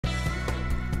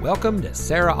Welcome to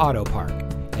Serra Auto Park,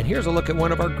 and here's a look at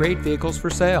one of our great vehicles for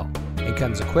sale. It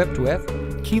comes equipped with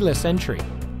keyless entry,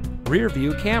 rear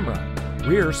view camera,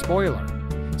 rear spoiler,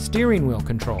 steering wheel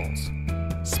controls,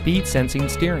 speed sensing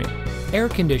steering, air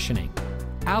conditioning,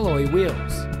 alloy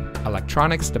wheels,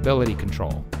 electronic stability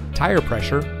control, tire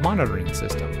pressure monitoring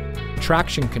system,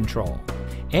 traction control,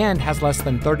 and has less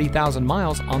than 30,000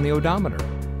 miles on the odometer.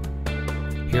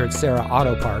 Here at Serra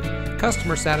Auto Park,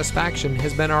 customer satisfaction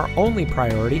has been our only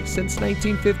priority since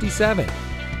 1957.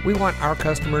 We want our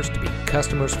customers to be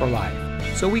customers for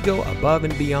life, so we go above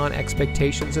and beyond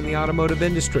expectations in the automotive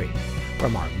industry.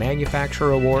 From our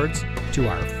manufacturer awards to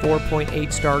our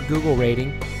 4.8-star Google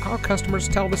rating, our customers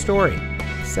tell the story.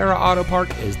 Serra Auto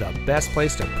Park is the best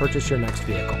place to purchase your next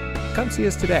vehicle. Come see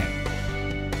us today.